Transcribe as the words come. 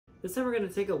This time we're going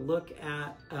to take a look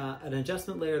at an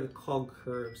adjustment layer called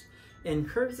Curves. And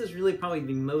Curves is really probably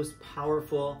the most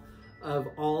powerful of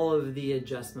all of the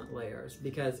adjustment layers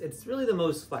because it's really the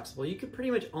most flexible. You could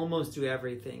pretty much almost do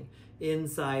everything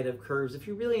inside of Curves if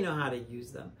you really know how to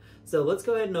use them. So let's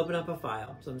go ahead and open up a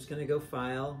file. So I'm just going to go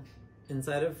File,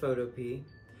 inside of Photopea.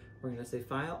 We're going to say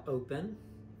File, Open.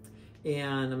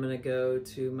 And I'm going to go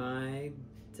to my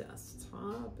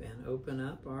desktop and open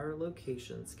up our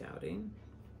location scouting.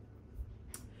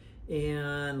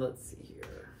 And let's see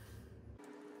here.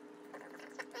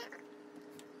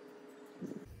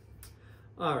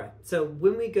 All right, so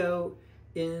when we go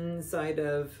inside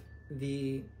of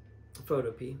the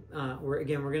Photopea, we're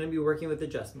going to be working with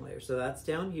adjustment layers. So that's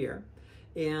down here.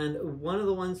 And one of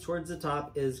the ones towards the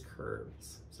top is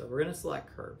Curves. So we're going to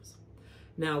select Curves.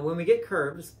 Now, when we get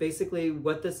curves, basically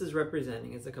what this is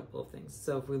representing is a couple of things.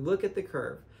 So if we look at the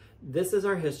curve, this is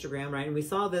our histogram, right? And we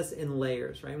saw this in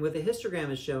layers, right? And what the histogram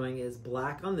is showing is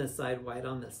black on this side, white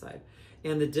on this side,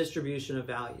 and the distribution of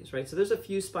values, right? So there's a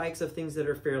few spikes of things that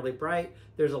are fairly bright.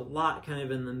 There's a lot kind of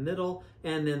in the middle,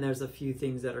 and then there's a few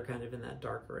things that are kind of in that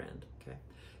darker end, okay?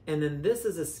 And then this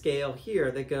is a scale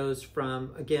here that goes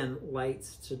from, again,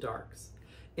 lights to darks.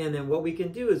 And then what we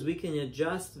can do is we can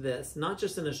adjust this, not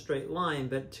just in a straight line,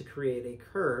 but to create a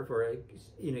curve or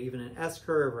even an S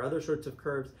curve or other sorts of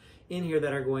curves in here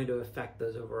that are going to affect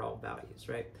those overall values,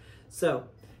 right? So,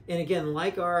 and again,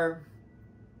 like our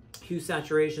hue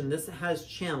saturation, this has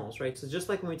channels, right? So just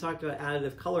like when we talked about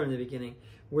additive color in the beginning,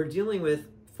 we're dealing with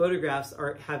photographs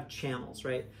have channels,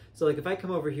 right? So like if I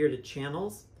come over here to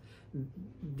channels,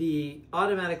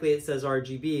 automatically it says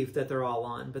RGB that they're all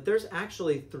on, but there's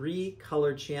actually 3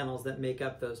 color channels that make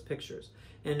up those pictures.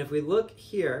 And if we look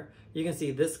here, you can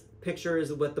see this picture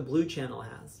is what the blue channel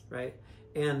has, right?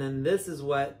 And then this is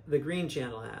what the green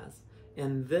channel has.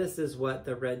 And this is what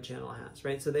the red channel has,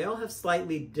 right? So they all have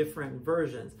slightly different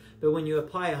versions, but when you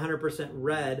apply 100%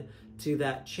 red to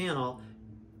that channel,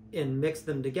 and mix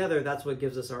them together, that's what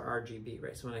gives us our RGB,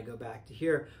 right? So when I go back to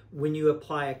here, when you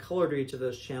apply a color to each of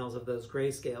those channels of those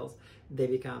grayscales, they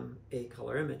become a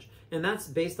color image. And that's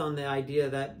based on the idea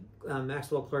that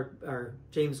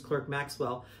James Clerk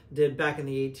Maxwell did back in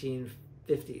the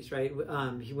 1850s, right?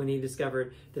 When he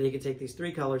discovered that he could take these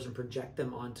 3 colors and project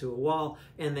them onto a wall,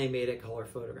 and they made a color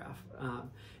photograph.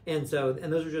 And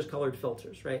those are just colored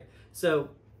filters, right? So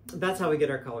that's how we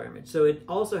get our color image. So it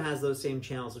also has those same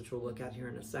channels, which we'll look at here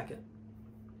in a second.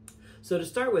 So to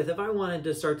start with, if I wanted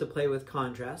to start to play with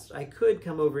contrast, I could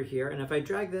come over here, and if I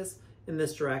drag this in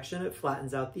this direction, it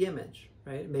flattens out the image,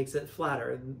 right? It makes it flatter,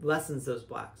 it lessens those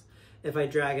blacks. If I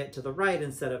drag it to the right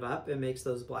instead of up, it makes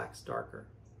those blacks darker.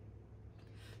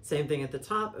 Same thing at the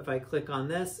top. If I click on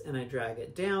this and I drag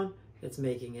it down, it's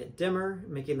making it dimmer,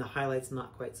 making the highlights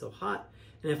not quite so hot.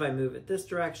 And if I move it this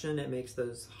direction, it makes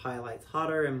those highlights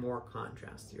hotter and more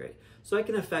contrasty, right? So I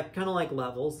can affect, kind of like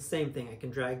levels, the same thing. I can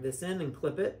drag this in and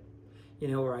clip it,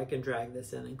 or I can drag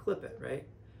this in and clip it, right?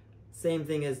 Same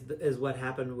thing as what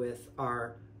happened with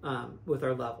our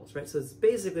levels, right? So it's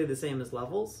basically the same as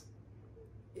levels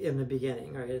in the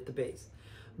beginning, right, at the base.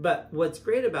 But what's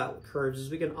great about curves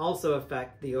is we can also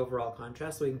affect the overall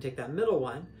contrast. So we can take that middle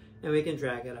one and we can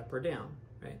drag it up or down,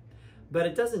 right? But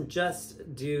it doesn't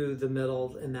just do the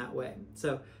middle in that way.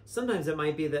 So sometimes it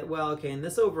might be that, well, okay, in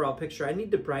this overall picture, I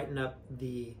need to brighten up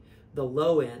the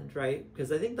low end, right?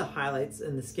 Because I think the highlights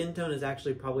and the skin tone is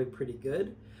actually probably pretty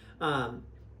good.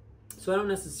 So I don't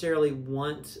necessarily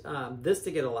want this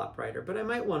to get a lot brighter, but I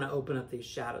might want to open up these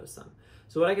shadows some.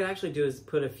 So what I can actually do is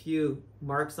put a few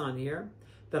marks on here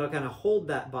that'll kind of hold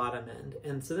that bottom end.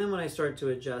 And so then when I start to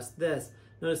adjust this,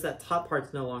 notice that top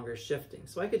part's no longer shifting.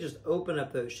 So I could just open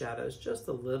up those shadows just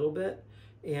a little bit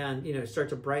and start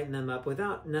to brighten them up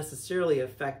without necessarily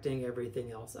affecting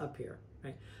everything else up here,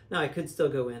 right? Now I could still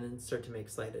go in and start to make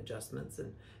slight adjustments,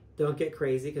 and don't get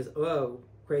crazy because,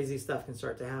 crazy stuff can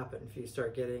start to happen if you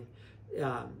start getting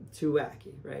too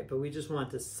wacky, right? But we just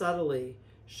want to subtly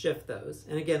shift those.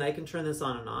 And again, I can turn this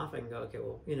on and off. I can go, okay,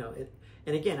 well,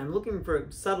 and again, I'm looking for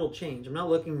subtle change. I'm not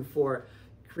looking for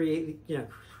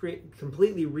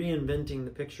completely reinventing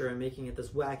the picture and making it this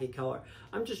wacky color.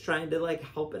 I'm just trying to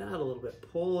help it out a little bit,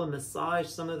 pull and massage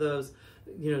some of those,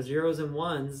 zeros and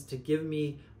ones to give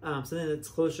me something that's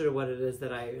closer to what it is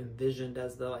that I envisioned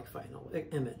as the final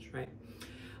image, right?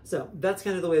 So that's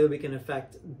kind of the way that we can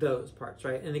affect those parts,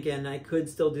 right? And again, I could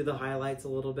still do the highlights a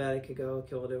little bit. I could go,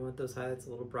 okay, well, I want those highlights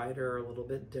a little brighter or a little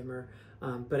bit dimmer.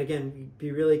 But again,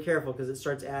 be really careful because it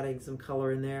starts adding some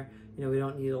color in there. We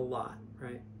don't need a lot,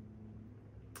 right?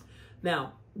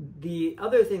 Now, The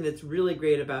other thing that's really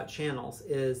great about channels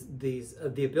is the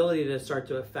ability to start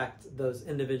to affect those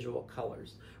individual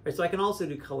colors, right? So I can also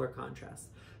do color contrast.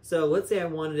 So let's say I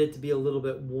wanted it to be a little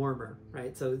bit warmer,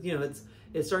 right? So, you know,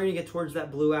 it's starting to get towards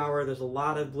that blue hour. There's a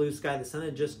lot of blue sky. The sun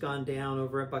had just gone down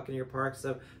over at Buccaneer Park,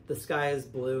 so the sky is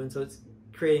blue, and so it's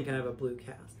creating kind of a blue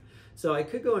cast. So I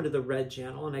could go into the red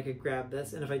channel and I could grab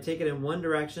this, and if I take it in one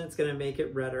direction, it's going to make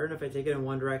it redder, and if I take it in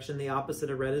one direction, the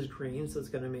opposite of red is green, so it's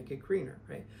going to make it greener,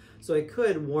 right? So I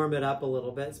could warm it up a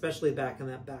little bit, especially back in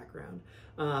that background.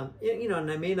 You know, and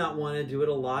I may not want to do it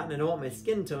a lot, and I don't want my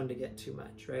skin tone to get too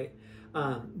much, right?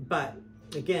 But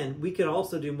again, we could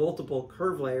also do multiple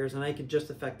curve layers, and I could just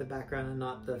affect the background and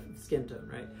not the skin tone,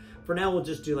 right? For now, we'll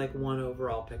just do like one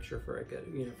overall picture for a good,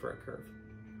 you know, for a curve.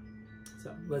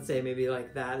 So let's say maybe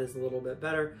like that is a little bit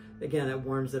better. Again, it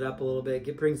warms it up a little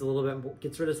bit, brings a little bit,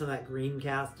 gets rid of some of that green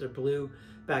cast or blue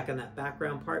back on that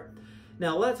background part.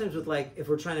 Now, a lot of times with like, if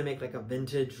we're trying to make like a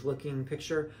vintage looking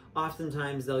picture,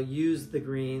 oftentimes they'll use the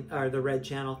green or the red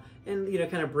channel and, you know,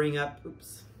 kind of bring up,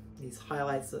 oops, these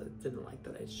highlights. Didn't like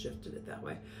that I shifted it that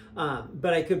way.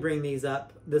 But I could bring these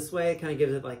up this way. It kind of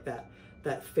gives it like that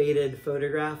faded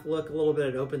photograph look a little bit.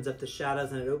 It opens up the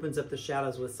shadows, and it opens up the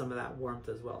shadows with some of that warmth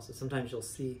as well. So sometimes you'll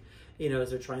see, you know,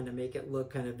 as they're trying to make it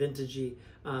look kind of vintagey,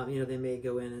 you know, they may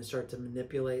go in and start to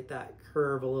manipulate that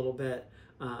curve a little bit.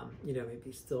 You know,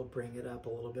 maybe still bring it up a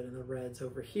little bit in the reds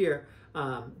over here.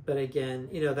 But again,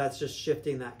 you know, that's just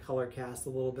shifting that color cast a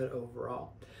little bit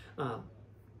overall.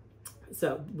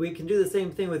 So we can do the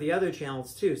same thing with the other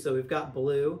channels too. So we've got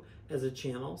blue as a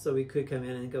channel. So we could come in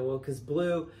and go, well, because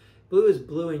blue is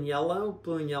blue and yellow.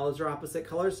 Blue and yellows are opposite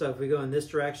colors. So if we go in this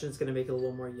direction, it's going to make it a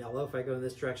little more yellow. If I go in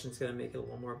this direction, it's going to make it a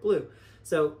little more blue.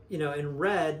 So, you know, and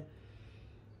red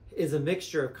is a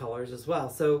mixture of colors as well.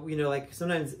 So, you know, like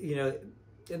sometimes, you know,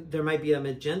 there might be a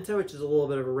magenta, which is a little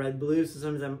bit of a red-blue. So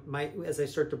sometimes I might, as I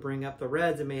start to bring up the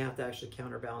reds, I may have to actually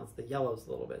counterbalance the yellows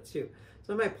a little bit too.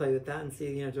 So I might play with that and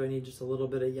see, you know, do I need just a little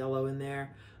bit of yellow in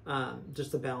there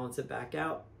just to balance it back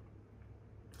out?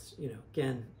 You know,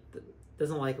 again,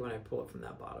 doesn't like it when I pull it from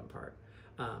that bottom part.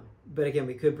 But again,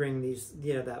 we could bring these,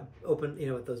 you know, that open, you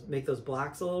know, with those, make those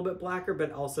blacks a little bit blacker,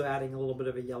 but also adding a little bit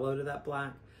of a yellow to that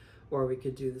black. Or we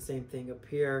could do the same thing up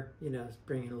here, you know,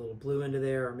 bringing a little blue into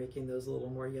there or making those a little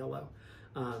more yellow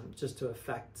just to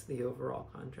affect the overall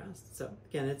contrast. So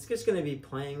again, it's just going to be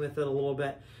playing with it a little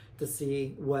bit to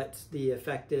see what the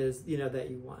effect is, you know, that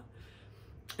you want.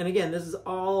 And again, this is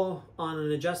all on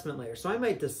an adjustment layer. So I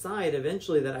might decide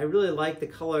eventually that I really like the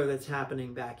color that's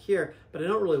happening back here, but I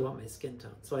don't really want my skin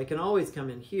tone. So I can always come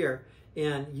in here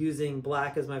and using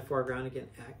black as my foreground, again,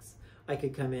 X, I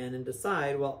could come in and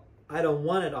decide, well, I don't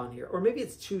want it on here. Or maybe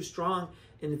it's too strong,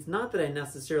 and it's not that I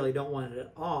necessarily don't want it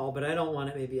at all, but I don't want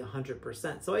it maybe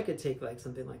 100%. So I could take like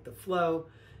something like the flow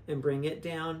and bring it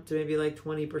down to maybe like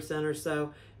 20% or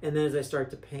so. And then as I start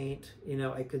to paint, you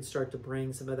know, I could start to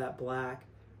bring some of that black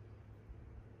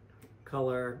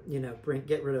color, you know,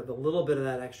 get rid of a little bit of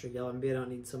that extra yellow. Maybe I don't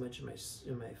need so much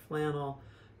in my flannel,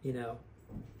 you know,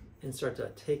 and start to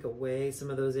take away some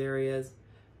of those areas.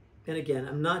 And again,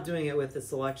 I'm not doing it with the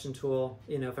selection tool.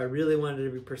 You know, if I really wanted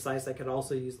to be precise, I could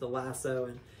also use the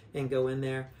lasso and go in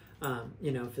there.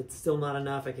 You know, if it's still not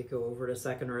enough, I could go over it a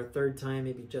second or a third time,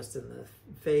 maybe just in the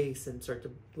face, and start to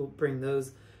bring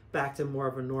those back to more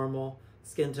of a normal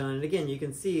skin tone. And again, you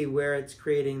can see where it's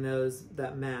creating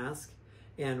that mask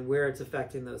and where it's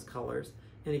affecting those colors.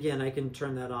 And again, I can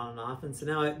turn that on and off. And so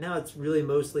now it's really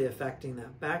mostly affecting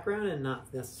that background and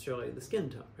not necessarily the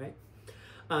skin tone, right?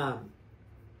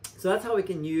 So that's how we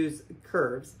can use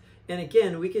curves. And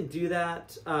again, we can do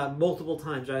that multiple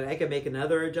times, right? I could make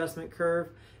another adjustment curve,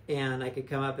 and I could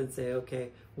come up and say, okay,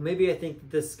 well, maybe I think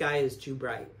that this sky is too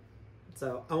bright.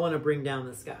 So I want to bring down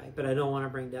the sky, but I don't want to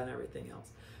bring down everything else.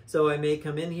 So I may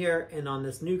come in here, and on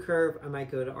this new curve, I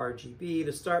might go to RGB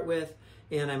to start with,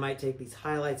 and I might take these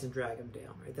highlights and drag them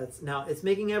down, right? Now it's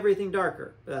making everything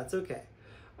darker, but that's okay.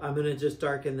 I'm going to just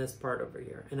darken this part over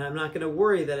here, and I'm not going to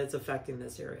worry that it's affecting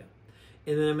this area.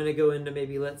 And then I'm going to go into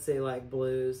maybe, let's say, like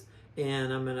blues,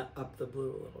 and I'm going to up the blue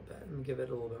a little bit and give it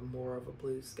a little bit more of a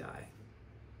blue sky.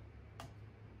 See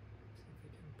if we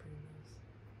can bring this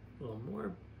a little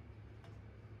more.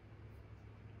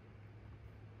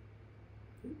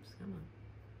 Oops, come on.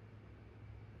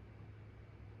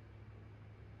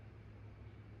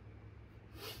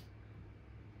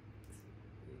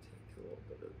 Take a little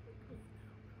bit of green.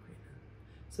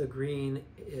 So green,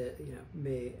 you know,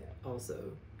 may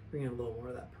also bring in a little more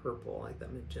of that purple, like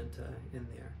that magenta in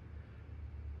there.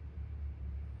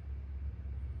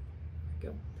 There we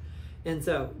go. And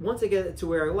so once I get it to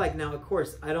where I like, now of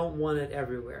course I don't want it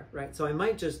everywhere, right? So I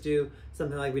might just do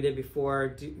something like we did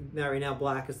before. Right now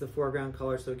black is the foreground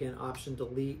color, so again, Option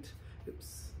Delete.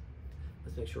 Oops.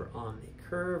 Let's make sure we're on the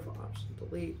curve, Option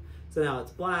Delete. So now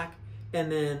it's black,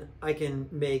 and then I can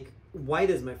make white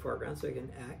as my foreground, so I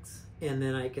can X, and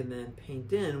then I can then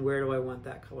paint in where do I want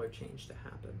that color change to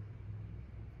happen.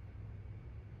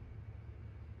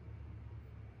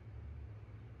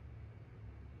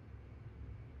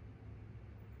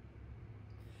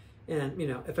 And, you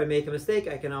know, if I make a mistake,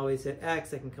 I can always hit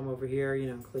X. I can come over here, you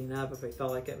know, and clean up if I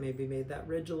felt like it maybe made that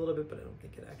ridge a little bit, but I don't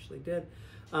think it actually did.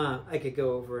 I could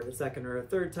go over it a second or a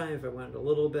third time if I wanted a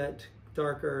little bit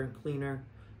darker and cleaner,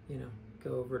 you know,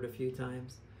 go over it a few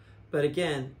times. But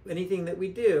again, anything that we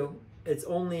do, it's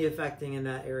only affecting in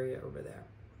that area over there.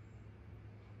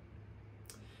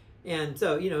 And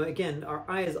so, you know, again, our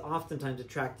eye is oftentimes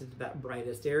attracted to that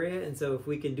brightest area. And so if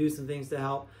we can do some things to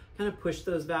help kind of push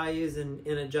those values and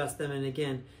adjust them, and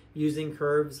again, using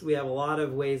curves, we have a lot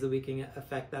of ways that we can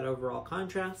affect that overall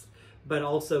contrast, but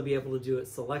also be able to do it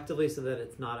selectively so that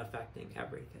it's not affecting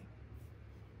everything.